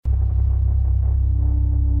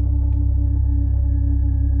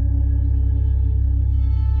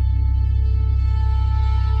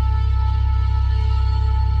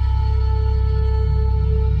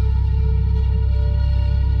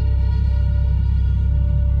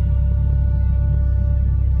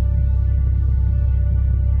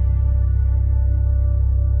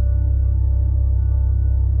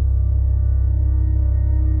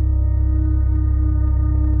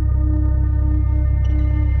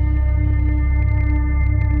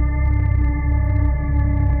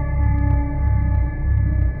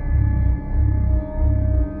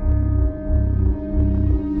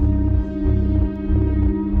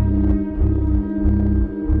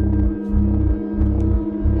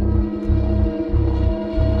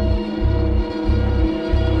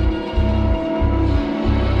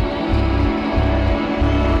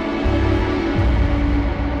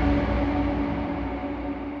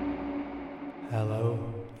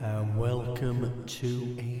and welcome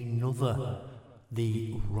to another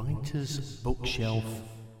The Writer's Bookshelf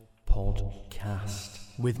podcast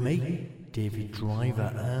with me, David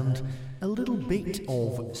Driver, and a little bit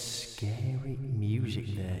of scary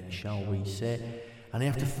music there, shall we say. And I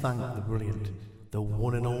have to thank the brilliant, the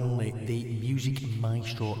one and only, the music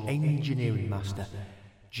maestro, engineering master,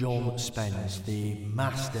 John Spence, the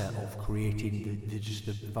master of creating the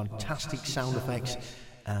fantastic sound effects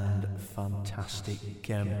and fantastic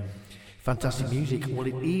music. Well,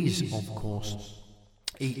 it is, of course,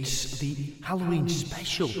 it's the Halloween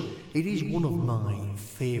special. It is one of my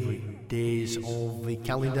favourite days of the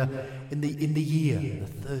calendar in the year.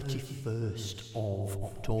 The 31st of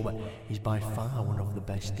October is by far one of the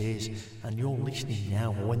best days, and you're listening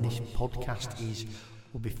now when this podcast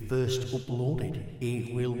will be first uploaded.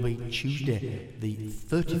 It will be Tuesday, the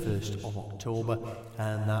 31st of October,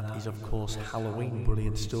 and that is, of course, Halloween.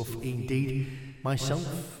 Brilliant stuff indeed.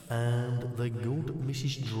 Myself and the good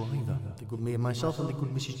Mrs. Driver, myself and the good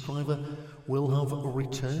Mrs. Driver will have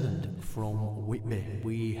returned from Whitby.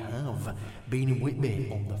 We have been in Whitby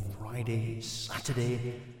on the Friday,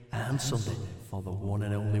 Saturday, and Sunday for the one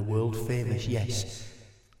and only world famous, yes,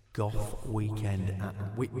 Goth Weekend at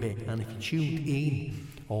Whitby. And if you tuned in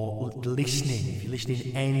or listening, if you're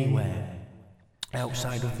listening anywhere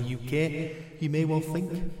outside of the UK, you may well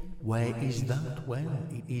think, where is that? Well,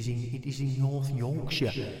 it is in North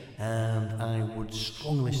Yorkshire, and I would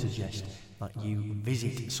strongly suggest that you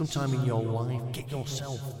visit sometime in your life. Get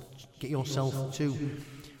yourself to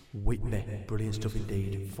Whitby. Brilliant stuff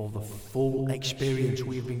indeed. For the full experience,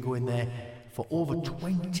 we have been going there for over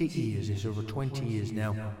 20 years. It's over 20 years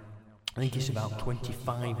now. I think it's about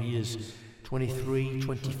 25 years, 23,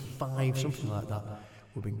 25, something like that.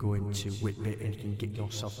 We've been going to Whitby, and you can get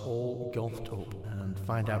yourself all gothed up and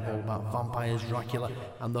find out all about vampires, Dracula,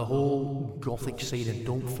 and the whole Gothic scene. And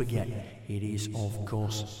don't forget, it is, of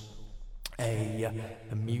course, a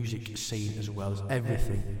music scene as well as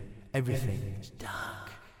everything. Everything is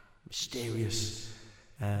dark, mysterious,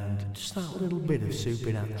 and just that little bit of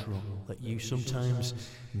supernatural that you sometimes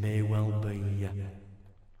may well be.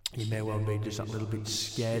 You may well be just a little bit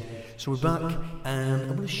scared. So we're back, and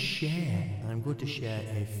I'm going to share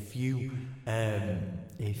a few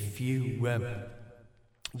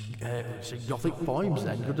Gothic poems.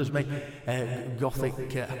 Then, goodness me, Gothic,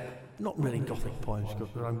 not really Gothic poems, but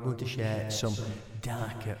I'm going to share some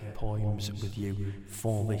darker poems with you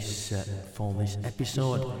for this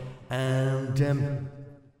episode. And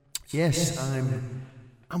yes,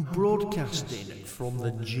 I'm broadcasting from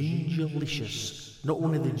the Gingerlicious. Not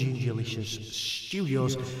only the Gingerlicious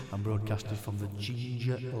studios, I'm broadcasting from the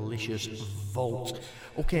Gingerlicious vault.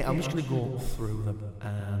 Okay, I'm just going to go through them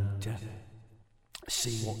and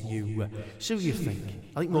see what you think.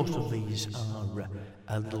 I think most of these are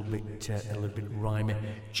a little bit rhymey.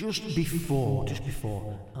 Just before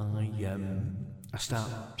I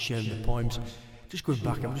start sharing the poems, just going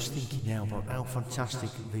back, I'm just thinking now about how fantastic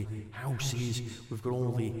the house is. We've got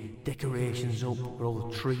all the decorations up, we've got all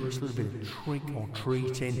the treats, a little bit of trick or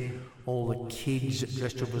treating, all the kids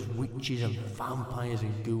dressed up as witches and vampires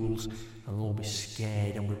and ghouls, and they'll all be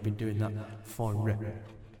scared. And we've been doing that for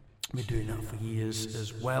years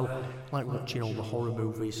as well. Like watching all the horror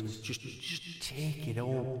movies, just take it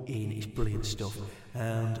all in. It's brilliant stuff.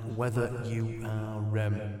 And whether you are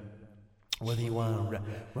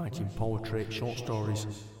writing poetry, short stories,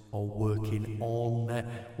 or working on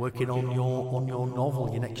your novel,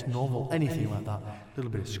 your next novel, anything like that, a little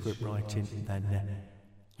bit of script writing, then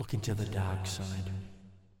look into the dark side.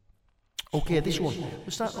 Okay, this one, we'll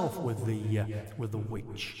start off with the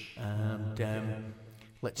witch, and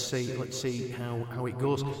let's see how it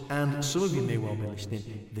goes. And some of you may well be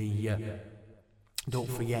listening. Don't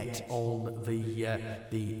forget, on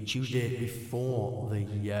the Tuesday before I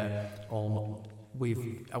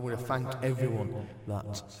want to thank everyone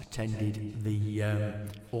that attended the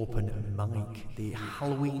open mic, the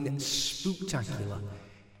Halloween Spooktacular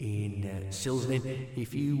in Silsden.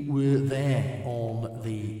 If you were there on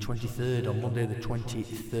the 23rd, on Monday the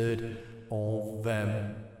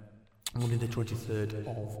 23rd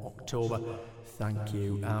of October, thank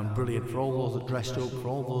you, and brilliant for all those that dressed up, for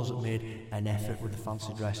all those that made an effort with the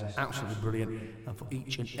fancy dress, absolutely brilliant, and for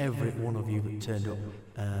each and every one of you that turned up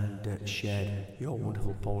and shared your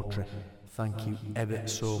wonderful poetry. Thank you ever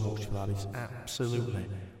so much for that. It's absolutely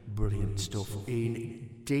brilliant stuff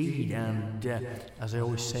indeed. And as I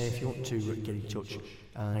always say, if you want to get in touch, you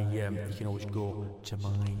can always go to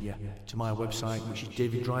my website, which is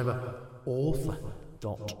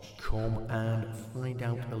daviddriverauthor.com, and find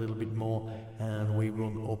out a little bit more. And we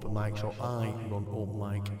run open mics, or I run open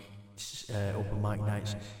mic open mic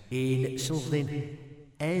nights in something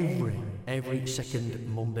every second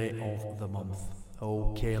Monday of the month.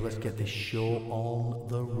 Okay, let's get this show on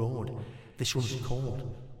the road. This one's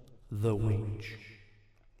called The Witch.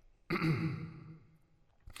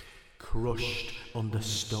 Crushed under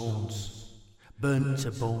stones, burnt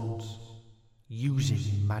to bones,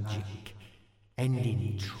 using magic,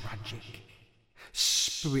 ending tragic.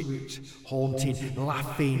 Spirit haunting,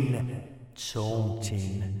 laughing,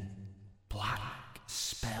 taunting. Black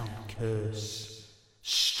spell curse.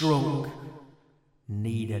 Struck,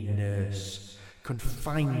 need a nurse.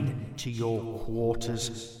 Confined to your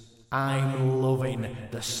quarters, I'm loving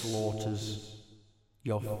the slaughters.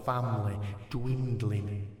 Your family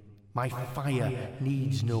dwindling. My fire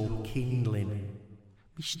needs no kindling.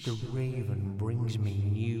 Mr. Raven brings me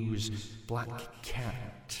news. Black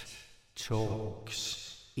cat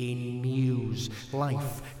talks in muse.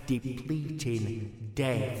 Life depleting,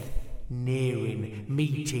 death nearing,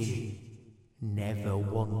 meeting. Never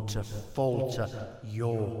want to falter.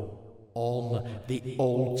 You're on the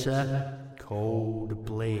altar. Cold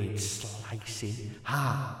blade slicing.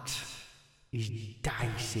 Heart is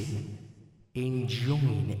dicing.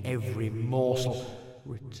 Enjoying every morsel.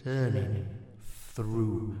 Returning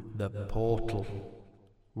through the portal.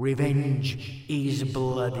 Revenge is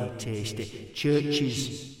bloody tasty.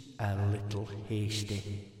 Churches a little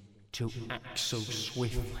hasty to act so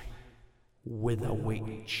swiftly with a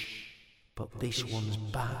witch. But this one's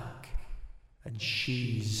back, and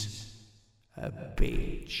she's a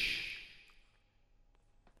bitch.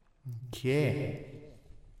 Okay.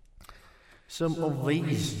 Some of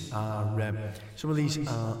these are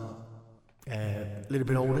a little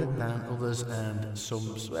bit older than others, and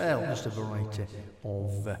some, well, just a variety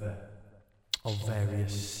of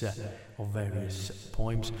various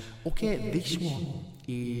poems. Okay, this one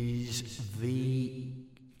is the.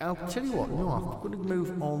 I'll tell you what. No, I'm going to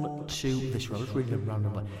move on to this one. Let's read them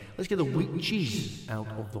randomly. Let's get the witches out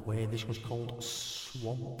of the way. This one's called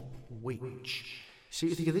Swamp Witch. See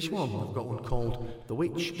what you think of this one. I've got one called The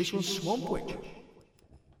Witch. This one's Swamp Witch.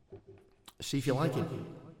 See if you like it.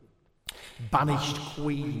 Banished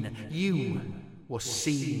queen, you were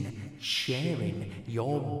seen sharing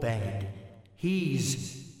your bed.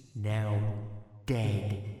 He's now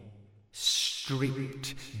dead,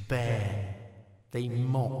 stripped bare. They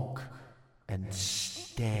mock and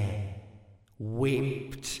stare,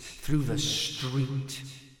 whipped through the street,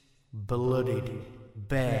 blooded,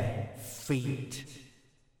 bare feet,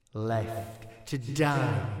 left to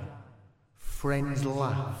die. Friends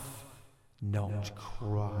laugh, not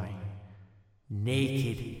cry.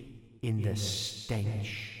 Naked in the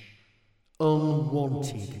stench,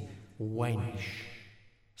 unwanted wench,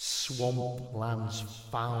 swamp lands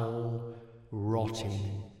foul,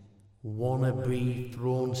 rotting, wannabe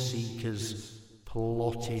throne seekers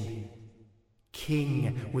plotting,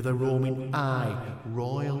 king with a roaming eye,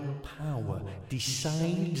 royal power,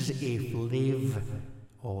 decides if live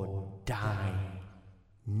or die,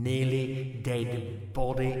 nearly dead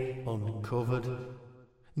body uncovered,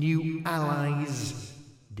 new allies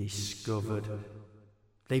discovered.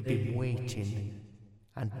 They've been waiting,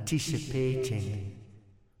 anticipating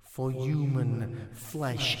for human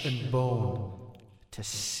flesh and bone to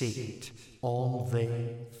sit on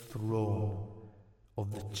their throne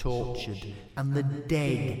of the tortured and the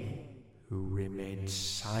dead who remained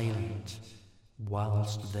silent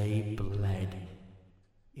whilst they bled.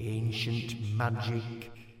 Ancient magic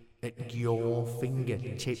at your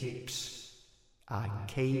fingertips.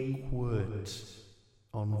 Archaic words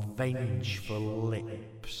on vengeful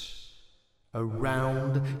lips.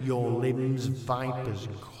 Around your limbs vipers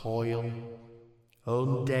coil.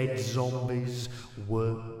 Undead zombies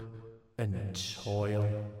work and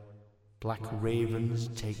toil. Black ravens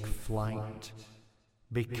take flight,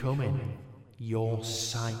 becoming your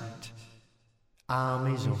sight.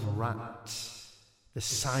 Armies of rats, the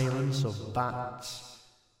silence of bats.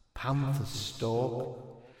 Panthers stalk.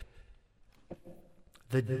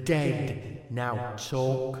 The dead now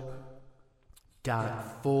talk.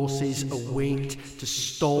 Dark forces await to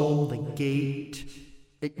storm the gate.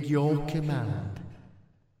 At your command,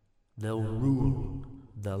 they'll rule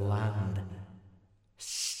the land.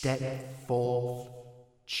 Step forth,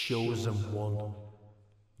 chosen one,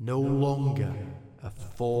 no longer a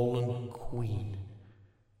fallen queen.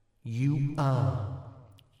 You are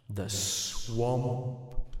the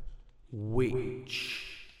Swamp Witch.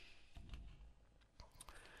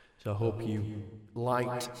 So I hope you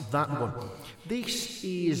liked that one.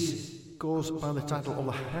 This goes by the title of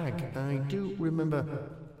The Hag. I do remember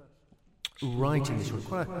writing this one,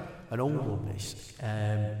 quite an old one this.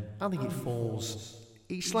 I think it falls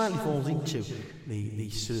He slightly falls into the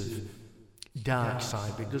sort of dark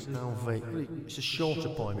side, but it doesn't have it's a shorter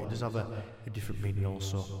poem, it does have a different meaning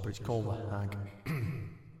also, but it's called The Hag.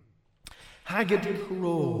 Haggard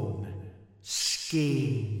crone,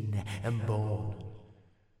 skin and bone,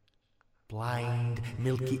 blind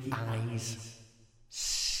milky eyes,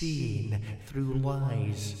 seeing through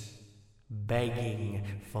lies, begging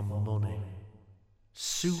for money.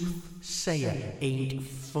 Soothsayer ain't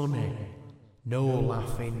funny, no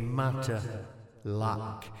laughing matter,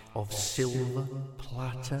 lack of silver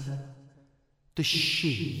platter. Does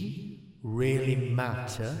she really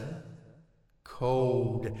matter?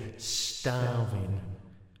 Cold, starving,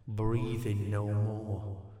 breathing no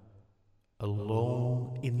more,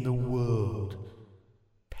 alone in the world,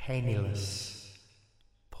 penniless,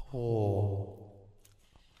 poor.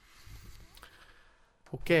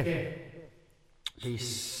 Okay,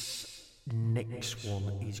 this next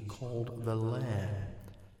one is called The Lair.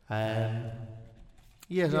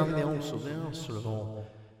 Yes, I think they are sort of all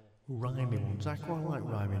rhyming ones. I quite like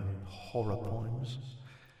rhyming horror poems.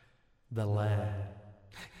 The Lair.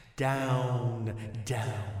 Down,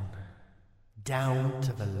 down, down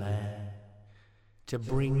to the lair, to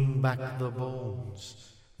bring back the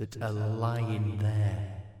bones that are lying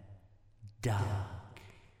there. Dark,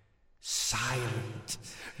 silent,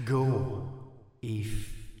 go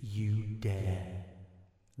if you dare.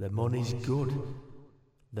 The money's good,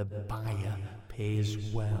 the buyer pays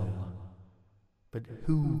well, but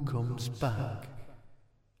who comes back?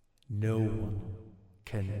 No one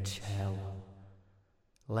can tell.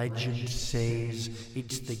 Legend says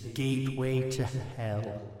it's the gateway to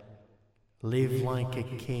hell. Live like a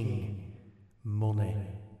king, money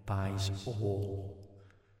buys all.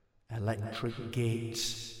 Electric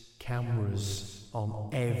gates, cameras on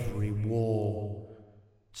every wall.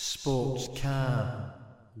 Sports car,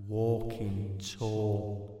 walking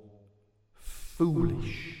tall.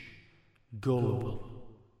 Foolish, gullible,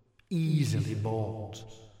 easily bought.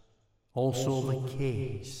 Also the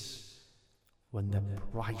case when the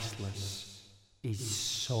priceless is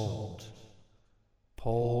sought.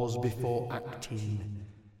 Pause before acting,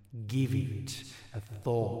 give it a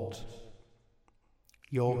thought.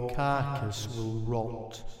 Your carcass will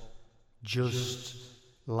rot, just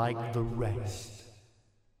like the rest.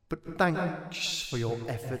 But thanks for your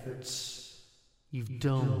efforts, you've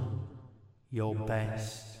done your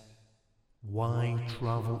best. Why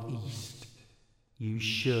travel east? You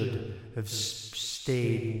should have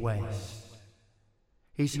stayed west.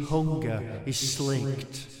 His hunger is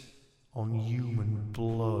slaked on human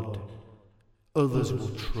blood. Others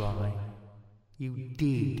will try. You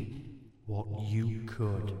did what you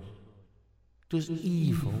could. Does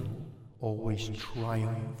evil always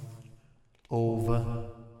triumph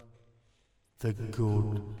over the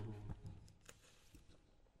good?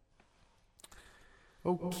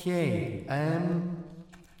 Okay,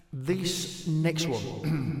 this next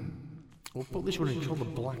one, we'll put this one in, called The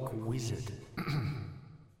Black Wizard.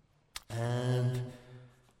 And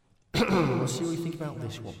let's see what you think about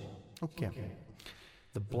this one. Okay,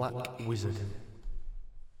 The Black Wizard.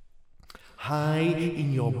 High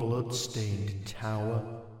in your blood-stained tower,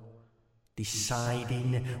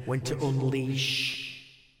 deciding when to unleash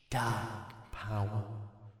dark power,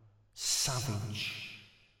 savage,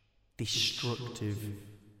 destructive,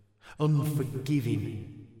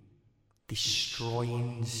 unforgiving,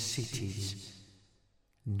 destroying cities,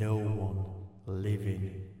 no one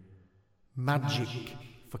living, magic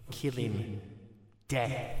for killing,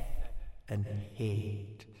 death and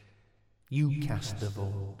hate. You cast the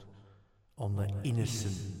vote on the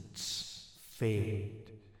innocent's fate.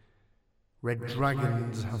 Red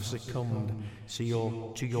dragons have succumbed to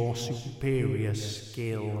your superior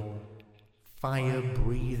skill.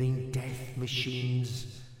 Fire-breathing death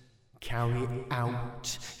machines carry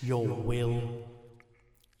out your will.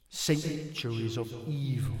 Centuries of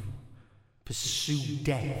evil pursue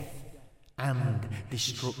death and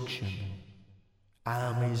destruction.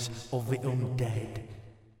 Armies of the undead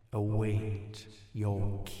await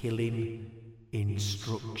your killing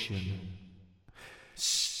instruction.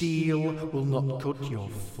 Steel will not cut your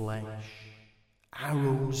flesh.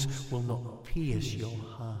 Arrows will not pierce your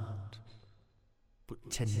heart. But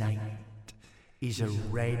tonight is a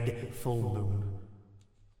red full moon,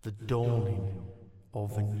 the dawning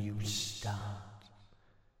of a new start.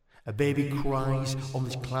 A baby cries on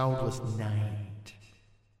this cloudless night.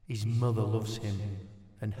 His mother loves him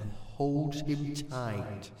and holds him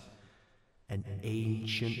tight. An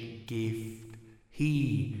ancient gift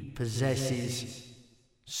he possesses,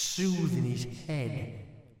 soothing his head,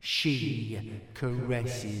 she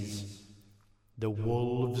caresses. The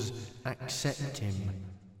wolves accept him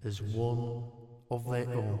as one of their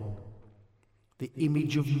own. The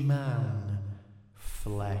image of man,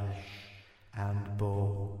 flesh and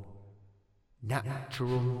bone.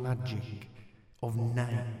 Natural magic of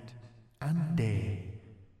night and day.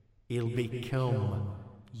 He'll become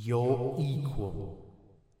your equal,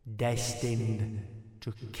 destined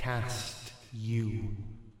to cast you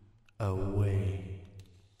away.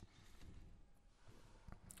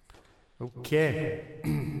 Okay,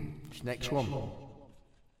 this next one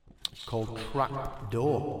is called Trap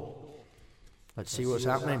Door. Let's see what's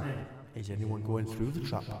happening. Is anyone going through the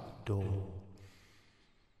trap door?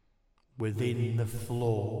 Within the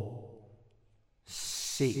floor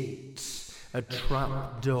sits a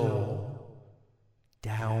trap door.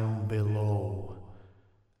 Down below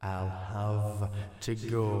I'll have to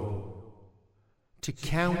go to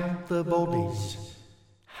count the bodies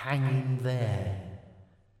hanging there,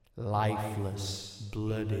 lifeless,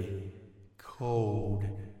 bloody, cold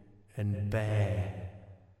and bare.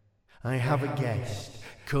 I have a guest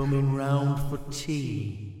coming round for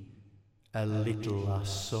tea, a little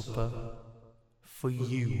last supper for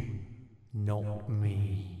you, not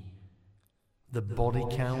me. The body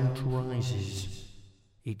count rises,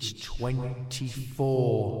 it's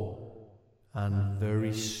 24, and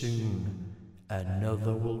very soon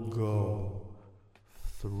another will go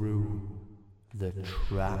through the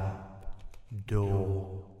trap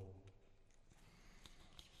door.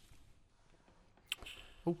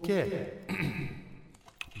 Okay,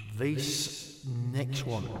 this next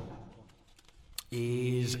one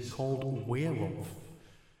is called Werewolf.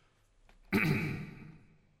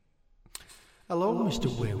 Hello, Mr.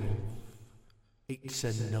 Werewolf. It's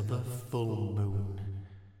another full moon.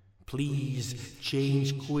 Please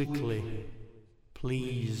change quickly.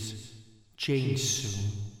 Please change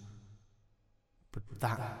soon. But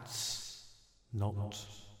that's not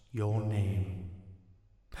your name.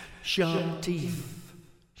 Sharp teeth,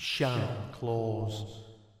 sharp claws,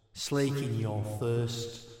 slaking your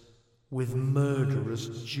thirst with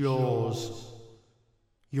murderous jaws.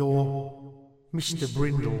 You're Mr.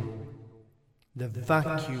 Brindle, the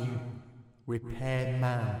vacuum repair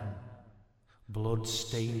man.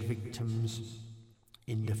 Blood-stained victims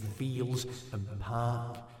in the fields and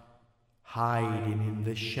park, hiding in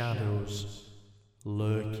the shadows,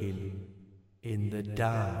 lurking in the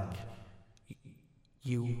dark.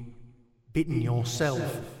 You bitten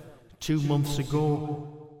yourself 2 months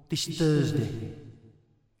ago, this Thursday.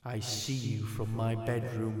 I see you from my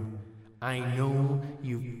bedroom. I know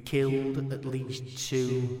you've killed at least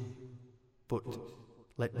 2, but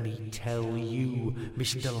let me tell you,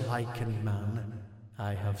 Mr. Lichen Man,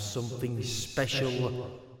 I have something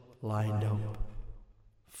special lined up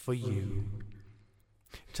for you.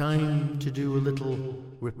 Time to do a little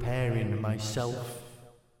repairing myself.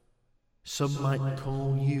 Some might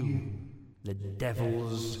call you the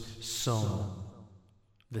Devil's Son.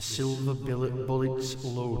 The silver bullet's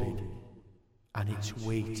loaded, and it's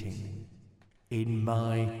waiting in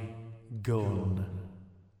my gun.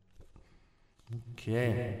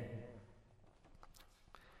 Okay.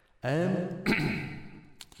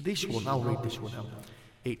 This one, I'll read this one out.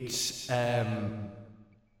 It's,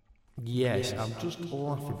 yes, I'm just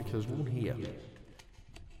laughing because one here,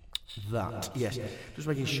 that, yes, just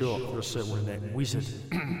making sure for a certain one there, Wizard,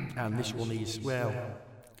 and this one is, well,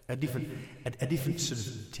 a different sort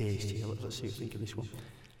of taste here. Let's see what I think of this one.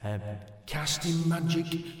 Casting magic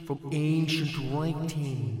from ancient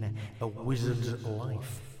writing, a wizard's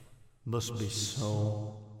life must be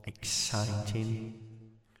so exciting.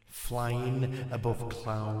 Flying above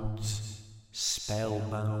clouds,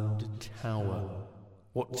 spellbound tower.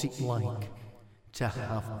 What's it like to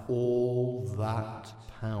have all that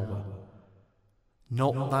power?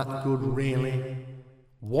 Not that good really.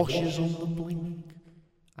 Washes on the blink.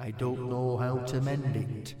 I don't know how to mend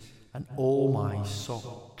it, and all my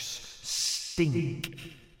socks stink.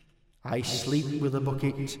 I sleep with a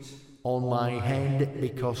bucket on my head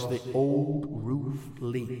because the old roof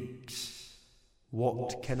leaks.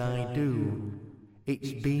 What can I do?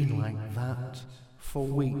 It's been like that for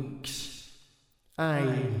weeks. I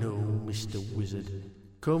know, Mr. Wizard.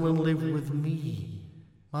 Come and live with me.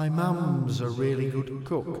 My mum's a really good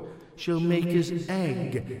cook. She'll make us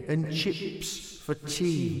egg and chips for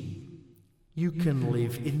tea. You can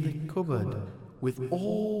live in the cupboard with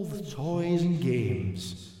all the toys and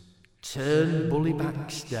games. Turn Bully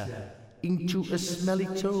Baxter into a smelly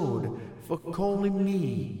toad for calling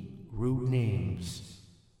me rude names.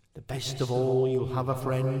 The best of all, you'll have a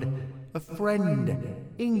friend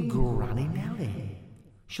in Granny Nelly.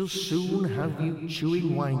 She'll soon have you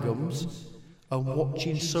chewing wine gums and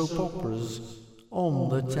watching soap operas on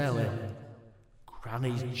the telly.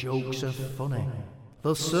 Granny's jokes are funny.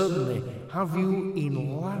 They'll certainly have you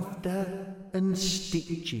in laughter and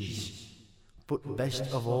stitches. But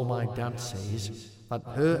best of all, my dad says that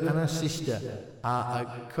her and her sister are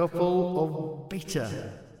a couple of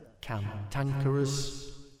bitter,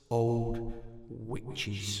 cantankerous old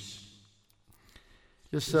witches.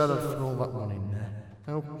 Just sort of throw that one in there.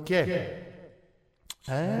 Okay.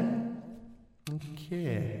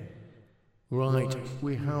 Okay. Right,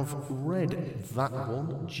 we have read that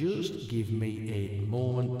one. Just give me a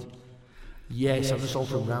moment. Yes, I'm just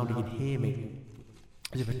altering around, you can hear me.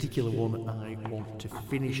 There's a particular one I want to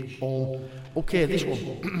finish on. Okay, this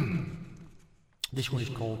one. This one is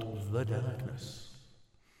called The Darkness.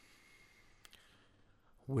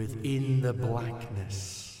 Within the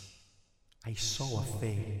blackness, I saw a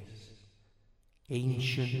face,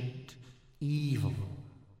 ancient, evil,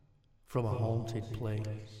 from a haunted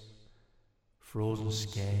place. Frozen,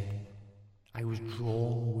 scared, I was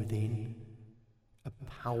drawn within. A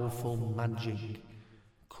powerful magic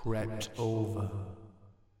crept over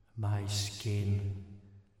my skin.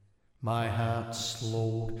 My heart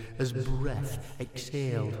slowed as breath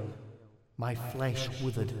exhaled. My flesh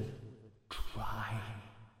withered, dry,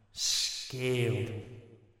 scaled.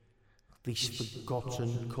 This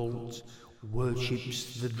forgotten cult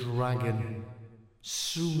worships the dragon.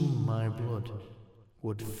 Soon my blood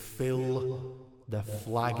would fill the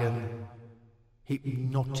flagon.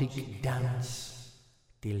 Hypnotic dance,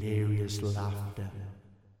 delirious laughter.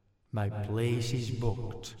 My place is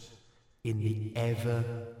booked in the ever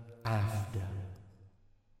after.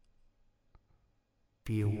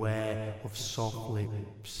 Be aware of soft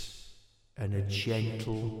lips and a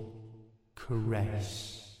gentle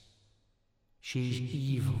caress. She's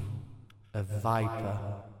evil, a viper,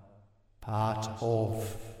 part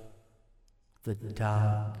of the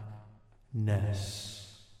darkness.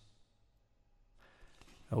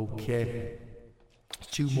 Okay,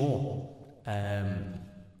 two more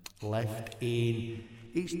left in.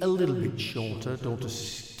 It's a little bit shorter, don't want to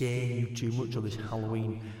scare you too much on this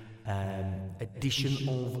Halloween edition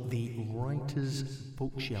of the Writer's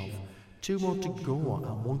Bookshelf. Two more to go,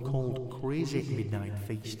 and one called Crazy Midnight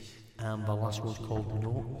Feast, and the last one's called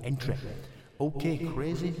No Entry. Okay,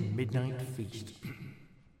 Crazy Midnight Feast.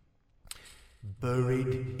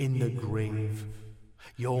 Buried in the grave,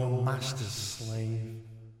 your master's slave.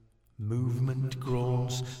 Movement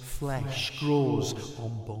grows, flesh grows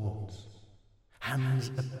on bones.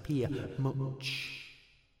 Hands appear much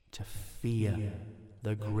to fear.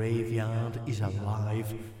 The graveyard is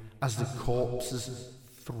alive as the corpses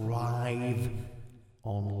thrive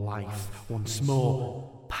on life. Once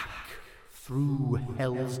more, back through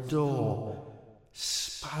hell's door.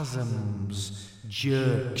 Spasms,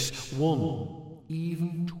 jerks, one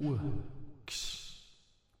even twerks.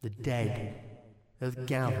 The dead have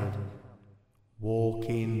gathered,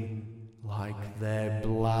 walking like they're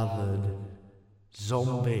blathered.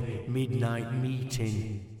 Zombie midnight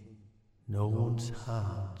meeting. No one's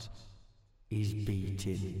heart is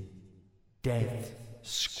beating. Death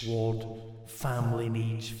squad, family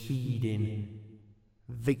needs feeding.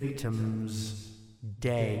 Victims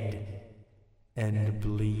dead and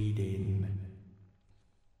bleeding.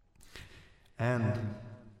 And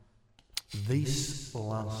this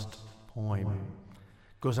last poem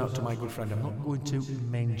goes out to my good friend. I'm not going to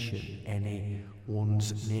mention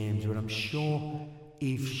anyone's names, but I'm sure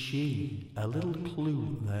if she, a little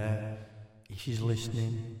clue there, if she's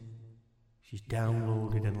listening, she's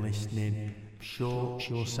downloaded and listening, I'm sure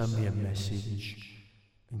she'll send me a message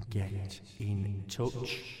and get in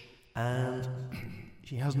touch. And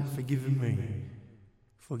she hasn't forgiven me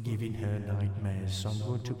for giving her nightmares, so I'm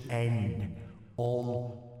going to end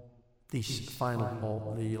on this final,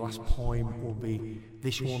 or the last poem will be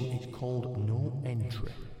this one. It's called No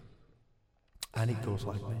Entry, and it goes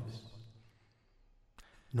like this.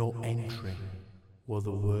 No entry were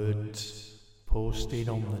the words posted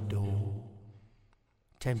on the door.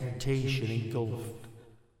 Temptation engulfed,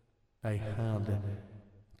 I had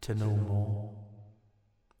to know more.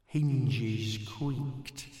 Hinges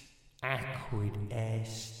creaked, acrid air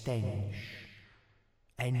stench,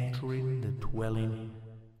 entering the dwelling,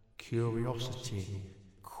 curiosity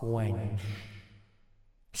quench,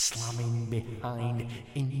 slamming behind,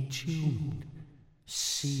 entombed,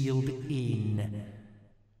 sealed in.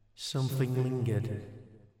 Something lingered,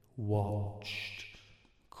 watched,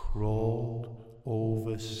 crawled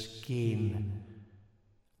over skin.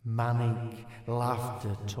 Manic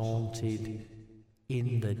laughter taunted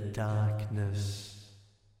in the darkness.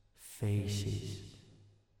 Faces,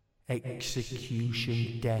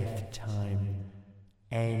 execution, death time,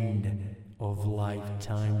 end of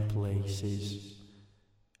lifetime places.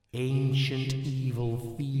 Ancient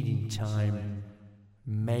evil feeding time.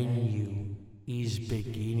 Menu is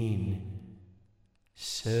beginning.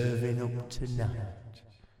 Serving up tonight.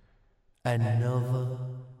 Another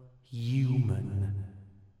human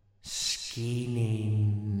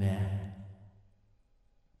skinning.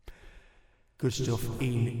 Good stuff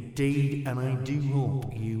indeed, and I do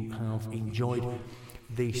hope you have enjoyed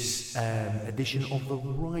this edition of the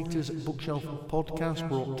Writers Bookshelf podcast,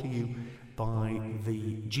 brought to you by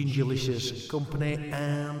the Gingerlicious Company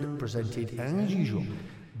and presented as usual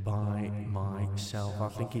by myself. I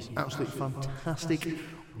think it's absolutely fantastic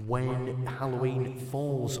when Halloween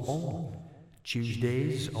falls on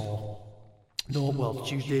Tuesdays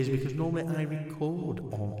Tuesdays, because normally I record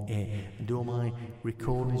on and do all my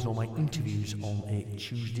recordings, all my interviews on a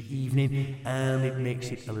Tuesday evening, and it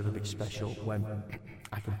makes it a little bit special when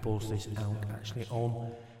I can post this out actually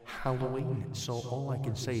on Halloween. So all I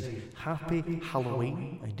can say is happy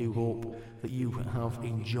Halloween. I do hope that you have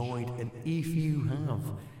enjoyed, and if you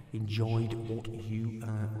have enjoyed what you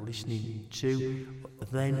are listening to,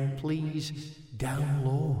 then please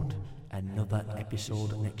download another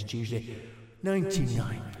episode next Tuesday.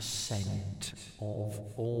 99% of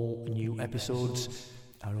all new episodes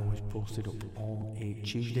are always posted up on a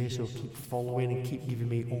Tuesday, so keep following and keep giving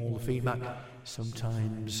me all the feedback.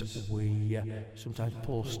 Sometimes we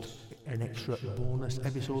post an extra bonus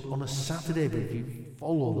episode on a Saturday, but if you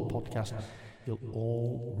follow the podcast, you'll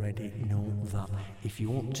already know that. If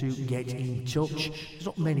you want to get in touch, there's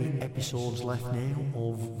not many episodes left now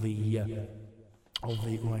of the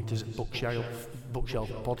Writers Bookshelf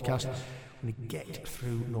podcast. When we get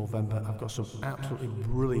through November, I've got some absolutely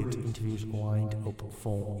brilliant interviews lined up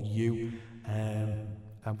for you.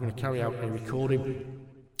 I'm going to carry out a recording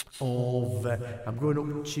of I'm going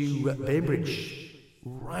up to Bainbridge,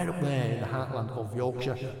 right up there in the heartland of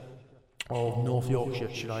Yorkshire, or North Yorkshire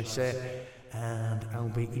should I say, and I'll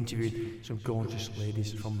be interviewing some gorgeous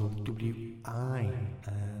ladies from the WI,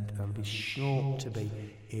 and it'll be sure to be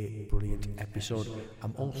a brilliant episode.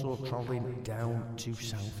 I'm also travelling down to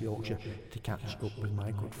South Yorkshire to catch up with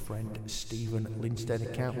my good friend Stephen Linstead.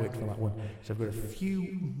 I can't wait for that one. So I've got a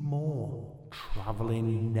few more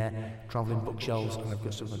travelling bookshelves, and I've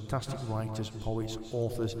got some fantastic writers, poets,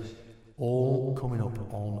 authors, all coming up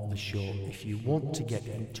on the show. If you want to get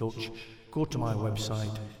in touch, go to my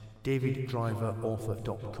website,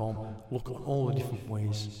 daviddriverauthor.com. Look at all the different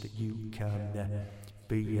ways that you can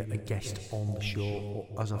be a guest on the show. Or,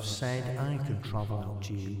 as I've said, I can travel out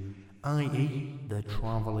to you, i.e. the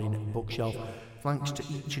travelling bookshelf. Thanks to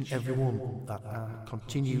each and every one that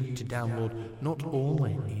continue to download, not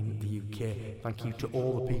only in the UK. Thank you to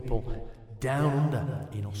all the people down under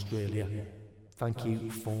in Australia. Thank you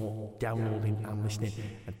for downloading and listening,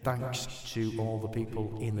 and thanks to all the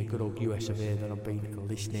people in the good old US of A that have been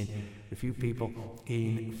listening. A few people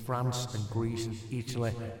in France and Greece and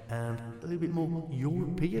Italy, and a little bit more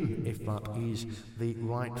European, if that is the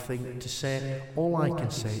right thing to say. All I can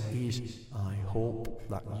say is I hope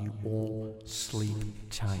that you all sleep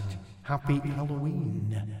tight. Happy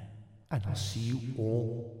Halloween, and I'll see you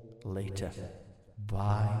all later.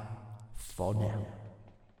 Bye for now.